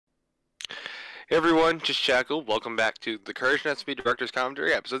Hey everyone, just Jackal. Welcome back to the Courage Not Speed Director's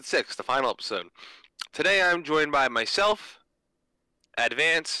Commentary, Episode 6, the final episode. Today I'm joined by myself,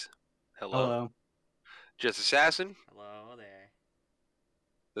 Advance, hello, Hello. Just Assassin, Hello there.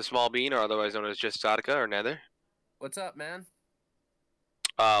 the Small Bean, or otherwise known as Just Sadaka, or Nether, What's up, man?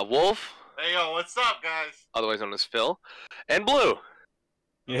 Wolf, Hey yo, what's up, guys? otherwise known as Phil, and Blue.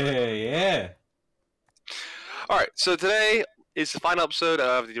 Yeah. Alright, so today is the final episode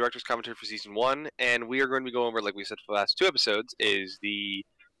of the Director's Commentary for Season 1, and we are going to be going over, like we said for the last two episodes, is the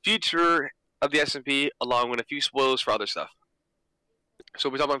future of the SMP, along with a few spoilers for other stuff. So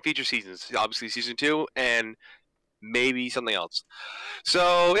we're talking about future seasons, obviously Season 2, and maybe something else.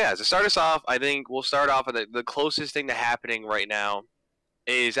 So, yeah, to start us off, I think we'll start off with the closest thing to happening right now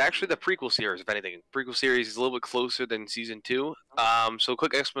is actually the prequel series, if anything. Prequel series is a little bit closer than Season 2. So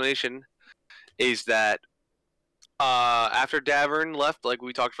quick explanation is that after Davern left, like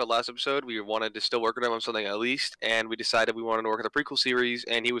we talked about last episode, we wanted to still work with him on something at least, and we decided we wanted to work on the prequel series,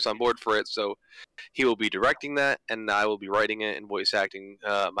 and he was on board for it, so he will be directing that, and I will be writing it and voice acting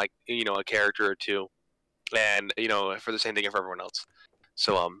a character or two, and, for the same thing for everyone else.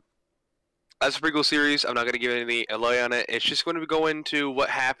 So, as a prequel series, I'm not going to give any lay on it. It's just going to go into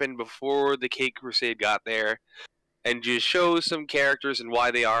what happened before the Cake Crusade got there, and just show some characters and why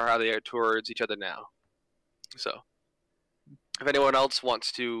they are how they are towards each other now. So, if anyone else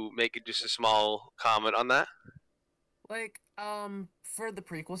wants to make just a small comment on that. For the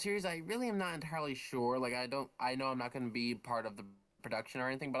prequel series, I really am not entirely sure. I know I'm not going to be part of the production or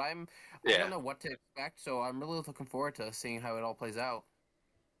anything, but I don't know what to expect, so I'm really looking forward to seeing how it all plays out.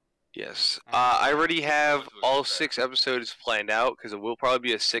 Yes. I already have all 6 episodes planned out, because it will probably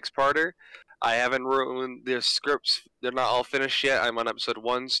be a 6-parter. I haven't written the scripts. They're not all finished yet. I'm on episode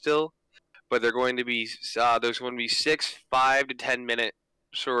 1 still. But they're going to be, there's going to be 6 5 to 10 minute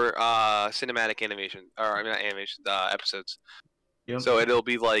short cinematic animation, not animation, episodes. Yep. So it'll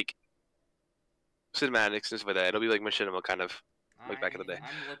be like cinematics and stuff like that. It'll be like Machinima kind of, like back in the day.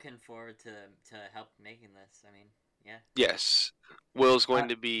 I'm looking forward to help making this. I mean, yeah. Yes. Will's going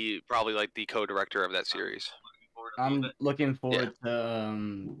to be probably like the co-director of that series. I'm looking forward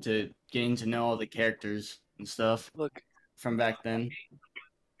to getting to know all the characters and stuff Look. from back then.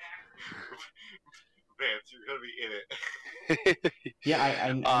 Vance, you're gonna be in it. Yeah,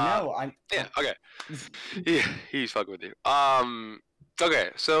 I know. Yeah, okay. Yeah, he's fucking with you. Okay,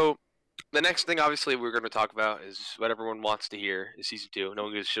 so the next thing, obviously, we're going to talk about is what everyone wants to hear is Season 2. No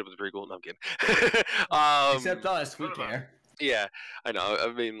one gives a shit about the prequel. No, I'm kidding. Except us, we care. Yeah, I know.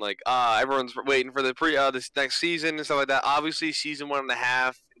 I mean, everyone's waiting for this next season and stuff like that. Obviously, Season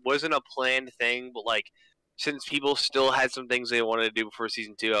 1.5 wasn't a planned thing, but, since people still had some things they wanted to do before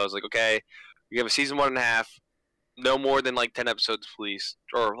Season 2, I was like, okay, we have a Season 1.5, no more than, 10 episodes, please.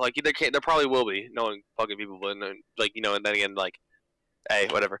 Or, there probably will be, knowing fucking people, but, and then again, hey,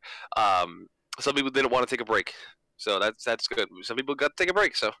 whatever. Some people didn't want to take a break, so that's good. Some people got to take a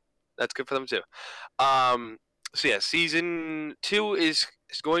break, so that's good for them, too. So, yeah, Season 2 is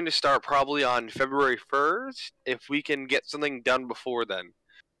going to start probably on February 1st, if we can get something done before then.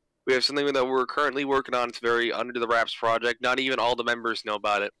 We have something that we're currently working on. It's a very under-the-wraps project. Not even all the members know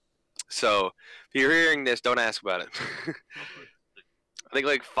about it. So, if you're hearing this, don't ask about it. I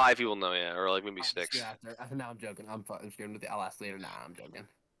think 5 people know, yeah, or maybe 6. Yeah, no, I'm joking. I'm just going to I'll ask later. Nah, I'm joking.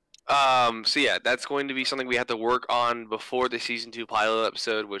 So yeah, that's going to be something we have to work on before the Season 2 pilot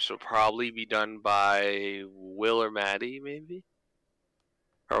episode, which will probably be done by Will or Maddie, maybe?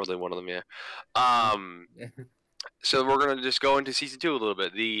 Probably one of them, yeah. So we're going to just go into Season 2 a little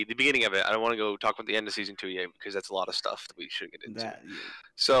bit, the beginning of it. I don't want to go talk about the end of Season 2 yet, because that's a lot of stuff that we shouldn't get into.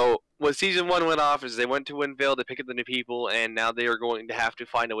 So, when Season 1 went off is they went to Windvale, they picked up the new people, and now they are going to have to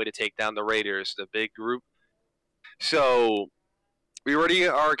find a way to take down the Raiders, the big group. So, we already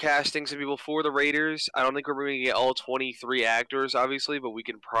are casting some people for the Raiders. I don't think we're going to get all 23 actors, obviously, but we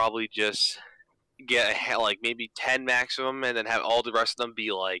can probably just get, maybe 10 maximum, and then have all the rest of them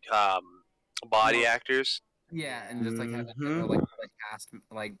be, body actors. Yeah, and just have cast,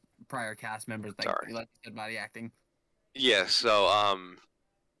 prior cast members, like you said, body acting. Yeah, so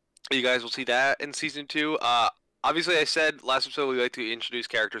you guys will see that in Season 2. Obviously, I said last episode we like to introduce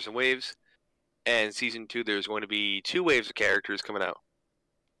characters in waves, and Season 2 there's going to be 2 waves of characters coming out.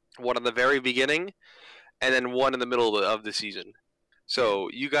 One in the very beginning, and then one in the middle of the season. So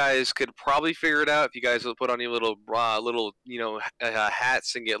you guys could probably figure it out if you guys will put on your little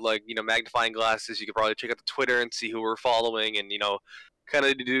hats and get magnifying glasses. You could probably check out the Twitter and see who we're following, and kind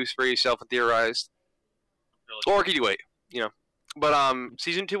of deduce for yourself and theorize. Or could you wait? But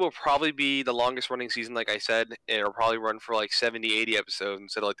season 2 will probably be the longest running season, like I said. It'll probably run for like 70, 80 episodes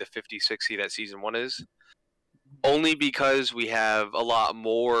instead of like the 50, 60 that season 1 is. Only because we have a lot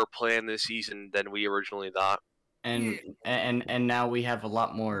more planned this season than we originally thought. And now we have a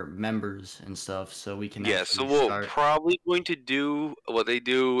lot more members and stuff, so we can Yeah, so actually we're start. probably going to do what they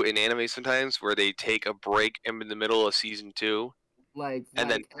do in anime sometimes, where they take a break in the middle of season 2 and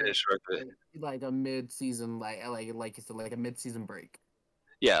then finish with it. Like a mid-season, like you said, like a mid-season break.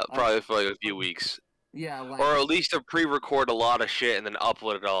 Yeah, probably for like a few weeks. Yeah, like, Or at least to pre-record a lot of shit and then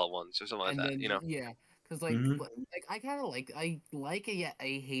upload it all at once or something like that, then, you know? yeah, because like Mhm. like I kind of like it, yet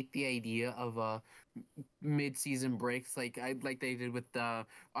I hate the idea of mid-season breaks like they did with the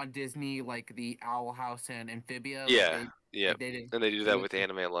on Disney, like the Owl House and Amphibia. Yeah, yeah. They did. And they do that with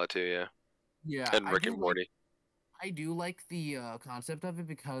anime a lot too, yeah. Yeah, And Rick and Morty. I do like the concept of it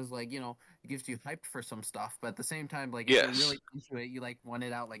because, like, it gives you hyped for some stuff, but at the same time, like, if Yes. you're really into it, you like want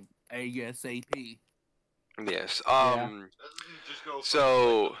it out like ASAP. Yes. Yeah. That doesn't just go for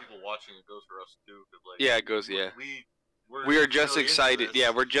So- like, the people watching. It goes for us too. 'Cause, like, Yeah, it goes, yeah. We are just really into excited. this, Yeah,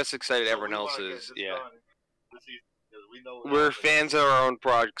 we're just excited so everyone we else wanna get is. this Yeah. done this season, 'cause we know what We're happens. fans of our own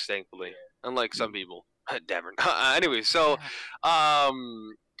projects, thankfully. Unlike some people. Devin. Anyway, so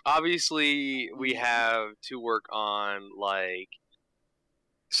obviously we have to work on like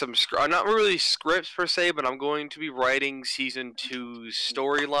some not really scripts per se, but I'm going to be writing season 2's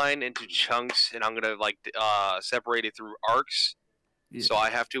storyline into chunks, and I'm gonna like separate it through arcs. Yeah. So I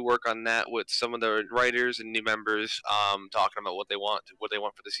have to work on that with some of the writers and new members, talking about what they want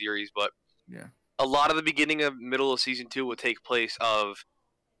for the series. But Yeah. a lot of the beginning of middle of season 2 will take place of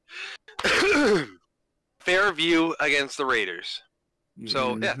Fairview against the Raiders.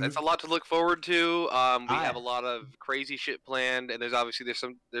 So yeah, that's a lot to look forward to. We have a lot of crazy shit planned, and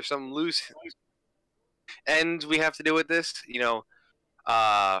there's some loose ends we have to do with this.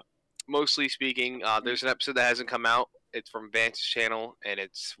 Mostly speaking, there's an episode that hasn't come out. It's from Vance's channel, and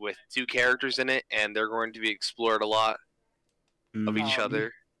it's with 2 characters in it, and they're going to be explored a lot of each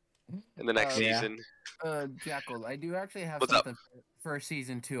other in the next Yeah. season. Jackal, I do actually have What's up? something for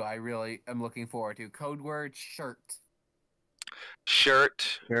season 2. I really am looking forward to. Code word shirt.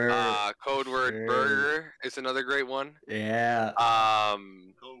 Shirt, code word Shirt. burger is another great one. Yeah.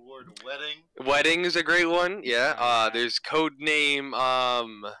 Code word wedding. Wedding is a great one. Yeah. There's codename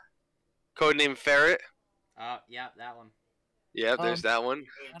Ferret. Oh, yeah, that one. Yeah, there's that one.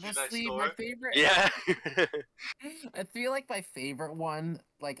 Honestly, my favorite. Yeah. I feel like my favorite one,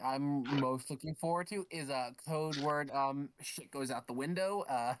 like I'm most looking forward to, is a code word. Shit goes out the window.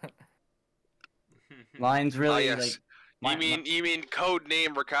 Mine's really yes. like. You mean codename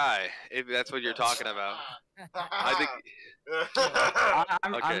Rakai, if that's what you're talking about. I think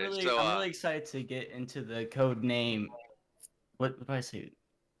I'm Okay, really, so, I'm really excited to get into the code name. What do I say?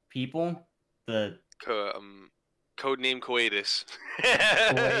 People? The codename Coetus.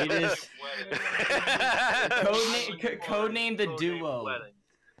 Coetus? Wedding. Codename the duo. Wedding.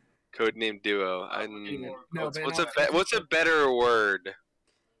 Codename duo. No, What's a better word?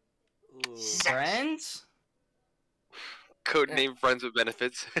 Ooh. Friends? Codename friends with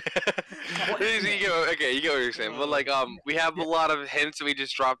benefits. You get what you're saying. But like, we have a lot of hints that we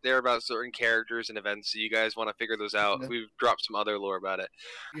just dropped there about certain characters and events. So you guys want to figure those out? Yeah. We've dropped some other lore about it.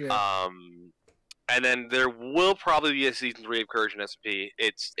 Yeah. And then there will probably be a season 3 of Courage and SMP.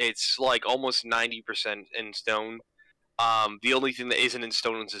 It's like almost 90% in stone. The only thing that isn't in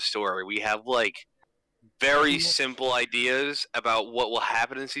stone is the story. We have like very simple ideas about what will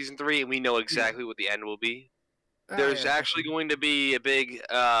happen in season 3, and we know exactly what the end will be. There's actually going to be a big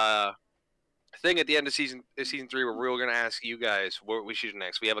thing at the end of season 3 where we're going to ask you guys what we should do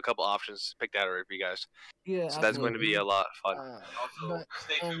next. We have a couple options picked out already for you guys. Yeah. So that's going to be a lot of fun. Also, But,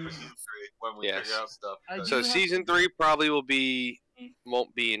 stay tuned for season 3 when we yes. figure out stuff. I do So have- season 3 probably won't be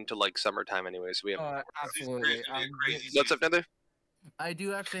until like summertime anyway. So we have. Absolutely. Season 3 is gonna be a crazy What's up, Nether? I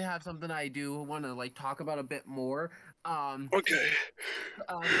do actually have something I do want to like talk about a bit more. Okay.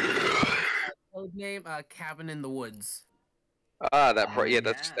 Code name Cabin in the Woods.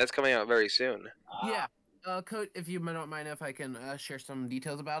 That's coming out very soon. Yeah. Code. If you don't mind, if I can share some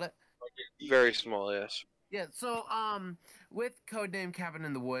details about it. Very small, yes. Yeah. So with codename Cabin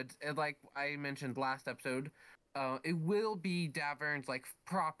in the Woods, like I mentioned last episode, it will be Davern's like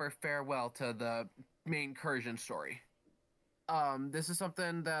proper farewell to the main Cursion story. This is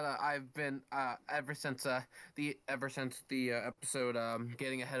something that I've been ever since the episode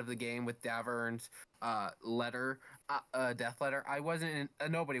getting ahead of the game with Davern's letter, death letter.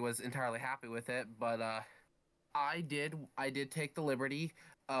 Nobody was entirely happy with it, but I did take the liberty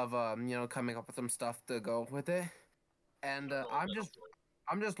of coming up with some stuff to go with it. and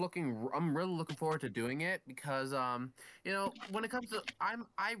I'm just looking. I'm really looking forward to doing it because you know, when it comes to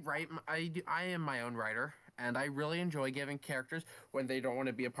I write I am my own writer, and I really enjoy giving characters when they don't want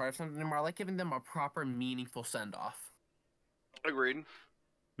to be a part of something anymore. I like giving them a proper, meaningful send off. Agreed.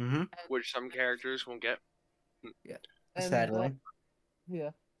 Mm-hmm. Which some characters won't get. And Sadly. yeah,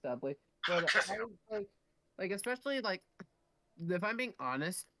 sadly, but I like especially like if I'm being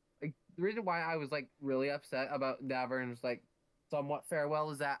honest, like the reason why I was like really upset about Davern's like somewhat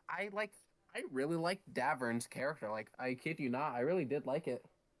farewell is that I really liked Davern's character. Like I kid you not, I really did like it.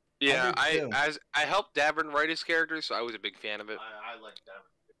 Yeah, did too. I helped Davern write his character, so I was a big fan of it. I like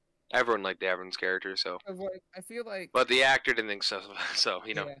that. Everyone liked Davern's character, so. 'Cause, like I feel like But the actor didn't think so. So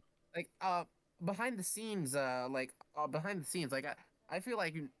you know. yeah, like behind the scenes, like I feel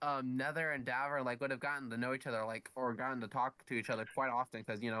like Nether and Davern like would have gotten to know each other like or gotten to talk to each other quite often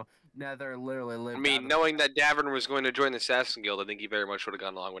because you know Nether literally lived. I mean, knowing that Davern was going to join the Assassin Guild, I think he very much would have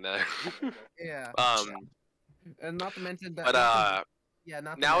gone along with that. yeah, um, and not to mention that. but not to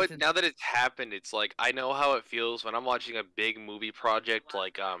now mention, now that it's happened, it's like I know how it feels when I'm watching a big movie project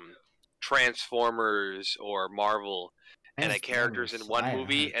like Transformers or Marvel, and a character's in one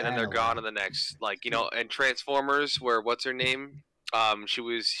movie and then they're gone in the next. Like you know, and Transformers, where what's her name?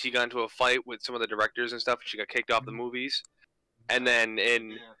 She got into a fight with some of the directors and stuff, and she got kicked off the movies. And then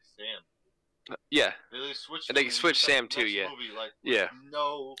in Sam. yeah, They switched. And they switched Sam too, next yeah. Movie, like, Yeah.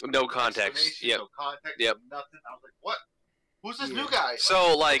 No context. explanation, Yep. No context. Yep. Nothing. I was like, what? Who's this Yeah. new guy?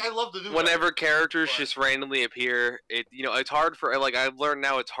 So like I love the new whenever guy. characters but- just randomly appear, it's hard for like I've learned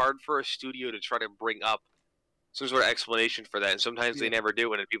now it's hard for a studio to try to bring up some sort of explanation for that, and sometimes they Yeah. never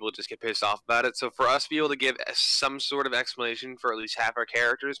do, and people just get pissed off about it. So for us to be able to give some sort of explanation for at least half our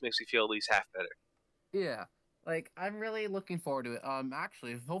characters makes me feel at least half better. yeah, like I'm really looking forward to it.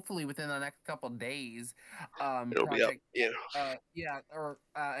 Actually, hopefully within the next couple days, It'll be up, project, or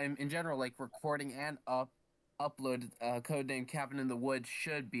in general, like recording and upload Codename Cabin in the Woods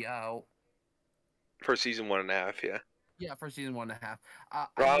should be out. for season 1.5. Yeah. Yeah, for season 1.5. I'm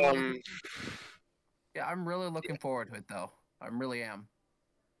really- Um. yeah, I'm really looking forward to it though. I really am.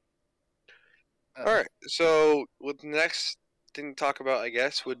 All right. So, what the next thing to talk about, I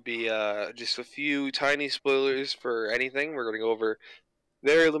guess, would be just a few tiny spoilers for anything. We're going to go over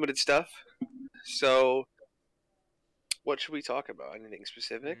very limited stuff. So, what should we talk about? Anything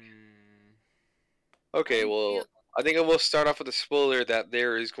specific? Okay. Well, I think I will start off with a spoiler that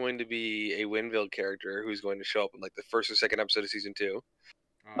there is going to be a Winville character who's going to show up in like the first or second episode of season 2.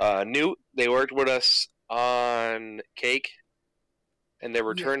 Newt, they worked with us on Cake, and they're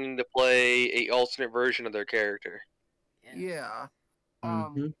returning to play a alternate version of their character. Yeah.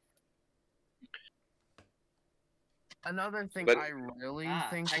 Mhm. Another thing But- I really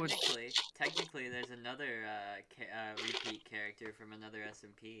think would. Technically, there's another repeat character from another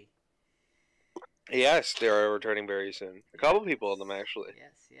SMP. Yes, they are returning very soon. A couple people of them actually.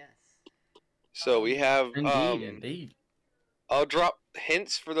 Yes. So we have Indeed. I'll drop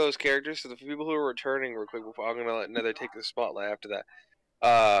hints for those characters. So the people who are returning, real quick, before I'm gonna let Nether take the spotlight after that.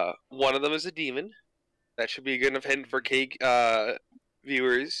 One of them is a demon. That should be a good enough hint for Cake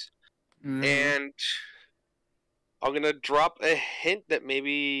viewers. Mhm. And I'm gonna drop a hint that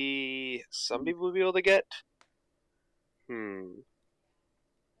maybe some people will be able to get.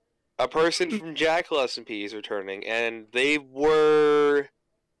 A person from Jackal SMP is returning, and they were.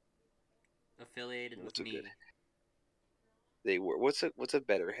 Affiliated with What's a me. good- They were. What's a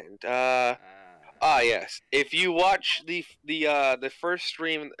better hint? Uh, Yes. If you watch the first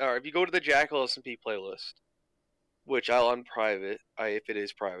stream, or if you go to the Jackal SMP playlist, which I'll unprivate, if it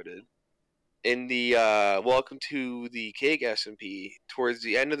is privated, in the Welcome to the Cake SMP, towards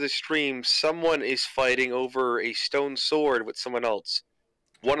the end of the stream, someone is fighting over a stone sword with someone else.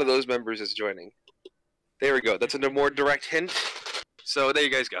 One of those members is joining. There we go. That's a more direct hint. So there you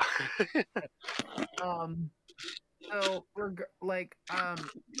guys go. So for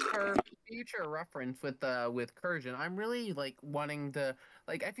future reference with Cursion, I'm really like wanting to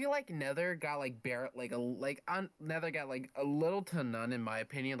like I feel like Nether got like Nether got like a little to none in my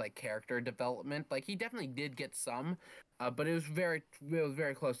opinion like character development. Like he definitely did get some, but it was very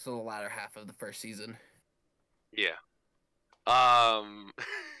close to the latter half of the first season. Yeah.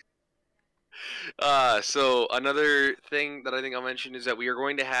 So another thing that I think I'll mention is that we are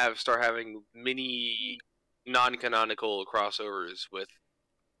going to start having mini non-canonical crossovers with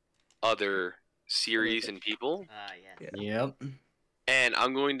other series and people. yes. Yep. And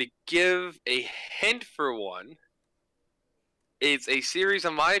I'm going to give a hint for one. It's a series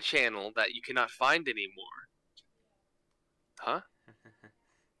on my channel that you cannot find anymore. Huh?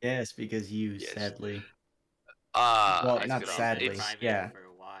 Yes, because you Yes. sadly. Well, I not forget. sadly. It's, Yeah. For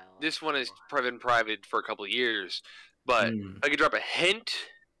a while. this one has been private for a couple of years, but Mm. if I could drop a hint,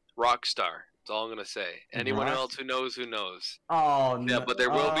 Rockstar. That's all I'm gonna say. Anyone Rock- else who knows, who knows. Oh Yeah, no! but there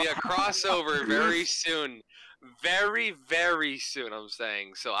will be a crossover very soon. Very, very soon, I'm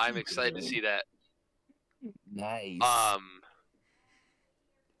saying. So I'm excited to see that. Nice.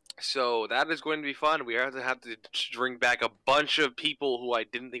 So that is going to be fun. We have to bring back a bunch of people who I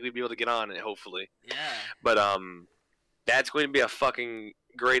didn't think we'd be able to get on it, hopefully. Yeah. But that's going to be a fucking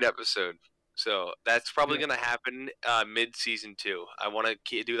great episode. So that's probably Yeah. going to happen mid-season 2. I want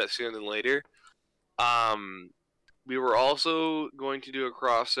to do that sooner than later. We were also going to do a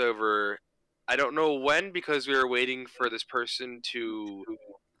crossover. I don't know when because we were waiting for this person to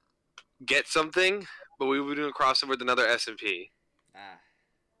get something, but we were doing a crossover with another SMP. Ah.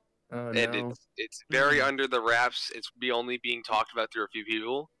 Oh And no. it's very under the wraps. It's only being talked about through a few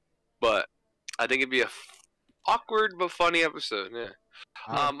people, but I think it'd be a awkward but funny episode. Yeah.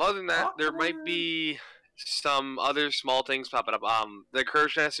 Other than that, there might be some other small things popping up. The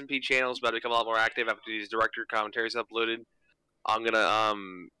Recursion SMP channel is about to become a lot more active after these director commentaries uploaded.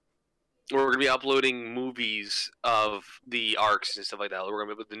 We're gonna be uploading movies of the arcs and stuff like that. We're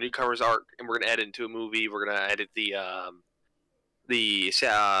gonna put the newcomers arc, and we're gonna edit into a movie. We're gonna edit the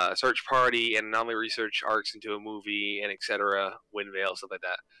search party and anomaly research arcs into a movie, and etc. Windvale, stuff like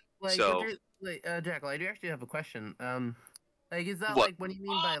that. Like, so- Jackal, I do actually have a question. Like, is that What? like, what do you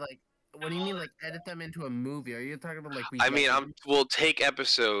mean by like, what do you mean like edit them into a movie? Are you talking about like? I mean, we'll take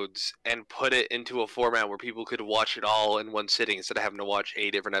episodes and put it into a format where people could watch it all in one sitting instead of having to watch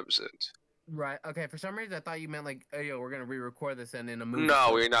 8 different episodes. Right. Okay. For some reason, I thought you meant like, oh, yo, we're gonna re-record this and in a movie.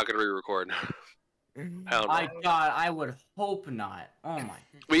 No, we're not gonna re-record. Hell no. I would hope not. Oh my.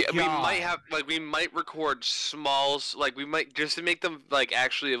 We God. might have we might record smalls, we might, just to make them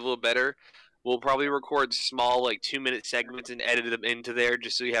actually a little better. We'll probably record small 2-minute segments and edit them into there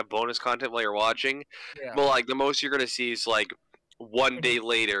just so you have bonus content while you're watching. Yeah. But the most you're gonna see is one day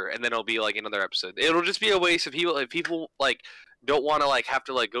later, and then it'll be another episode. It'll just be a waste of people if people don't want to have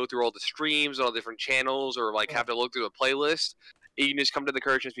to go through all the streams on all different channels or have to look through a playlist. You can just come to the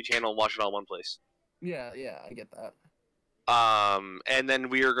Courage SP channel and watch it all in one place. Yeah. I get that. And then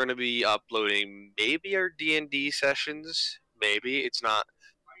we are going to be uploading maybe our D&D sessions. Maybe it's not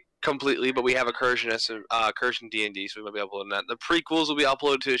completely, but we have a Recursion D&D, so we might be uploading that. The prequels will be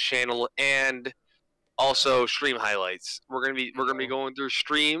uploaded to his channel, and also stream highlights. We're gonna be going through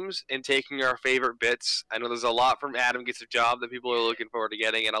streams and taking our favorite bits. I know there's a lot from Adam Gets a Job that people are looking forward to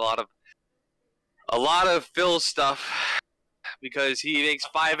getting, and a lot of Phil's stuff because he makes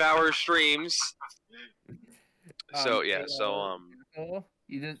 5-hour streams. So yeah, Jackal,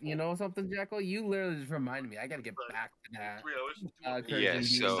 you know something, Jackal? You literally just reminded me. I gotta get back to that. 3 hours. Yes,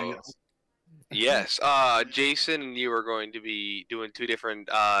 Recursion so D&D. yes, Jason and you are going to be doing 2 different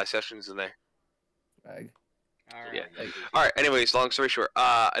sessions in there. Swag. All right. Yeah. All right. Anyways, long story short,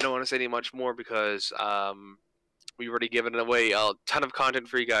 I don't want to say any much more because we've already given away a ton of content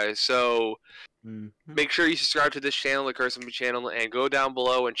for you guys. So make sure you subscribe to this channel, the Curse Me channel, and go down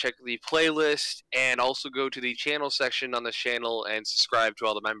below and check the playlist, and also go to the channel section on this channel and subscribe to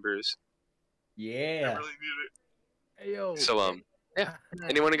all the members. I Yeah. really need it. Hey, yo. So yeah.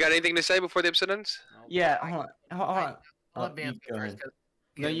 Anyone got anything to say before the episode ends? Nope. Yeah. Hold on. I'll Oh, let Vance you go go first. ahead. 'Cause-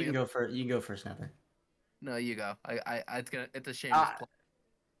 No, you can Vance- go first. You can go first, Nether. No, you go. It's a shame. Ah.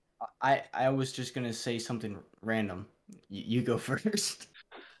 I was just gonna say something random. You go first.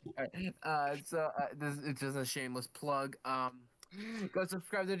 This it's just a shameless plug. Go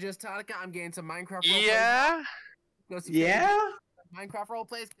subscribe to Just Tonica. I'm getting some Minecraft. Roleplays. Yeah. Go subscribe to Yeah. Minecraft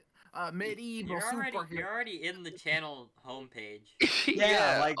roleplays. Medieval You're superhero. already in the channel homepage.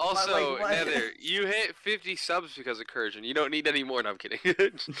 Yeah, like, also, what? Nether, you hit 50 subs because of Recursion. You don't need any more. No, I'm kidding. I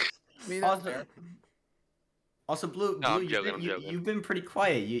mean, that's Also, fair. Blue, No, I'm Blue, joking, I'm you, joking. you've been pretty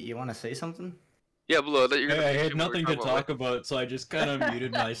quiet. You want to say something? Yeah, Blue, I thought you were gonna Hey, I finish had it when we nothing were to talking about talk about, so I just kind of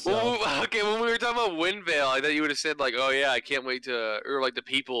muted myself. Well, okay, when we were talking about Windvale, I thought you would have said oh yeah, I can't wait to, or the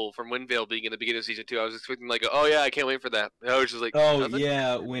people from Windvale being in the beginning of season 2. I was expecting oh yeah, I can't wait for that. I was just Oh nothing?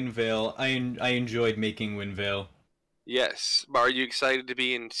 yeah, Windvale. I enjoyed making Windvale. Yes, but are you excited to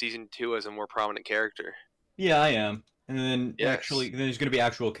be in season 2 as a more prominent character? Yeah, I am. And then Yes. actually, there's going to be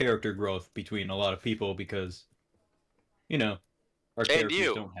actual character growth between a lot of people because, our And characters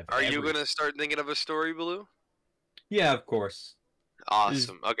you, don't have. are you every- gonna start thinking of a story, Blue? Yeah, of course.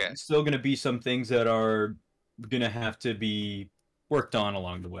 Awesome. Okay. There's still going to be some things that are going to have to be worked on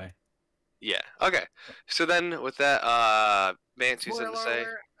along the way. Yeah. Okay. So then, with that, Vance, you said to Spoiler say.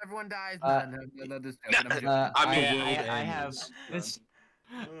 alert, everyone dies. Uh, No, this joke, I'm joking. I mean- I have ends.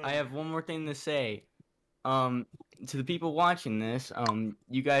 I have one more thing to say. to the people watching this,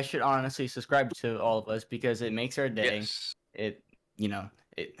 you guys should honestly subscribe to all of us because it makes our day. Yes. It,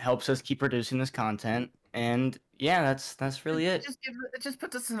 it helps us keep producing this content, and yeah, that's really it. It just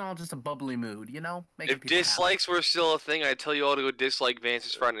puts us in all just a bubbly mood, you know. Making If people happy. dislikes were still a thing, I'd tell you all to go dislike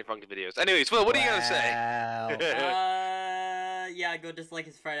Vance's Friday Night Funkin' videos. Anyways, Will, what are you gonna say? Wow. Yeah, go dislike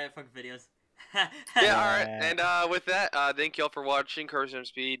his Friday Night Funkin' videos. Yeah, alright. And with that, thank you all for watching Curse and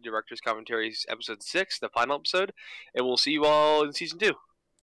Speed Director's Commentaries Episode 6, the final episode. And we'll see you all in Season 2.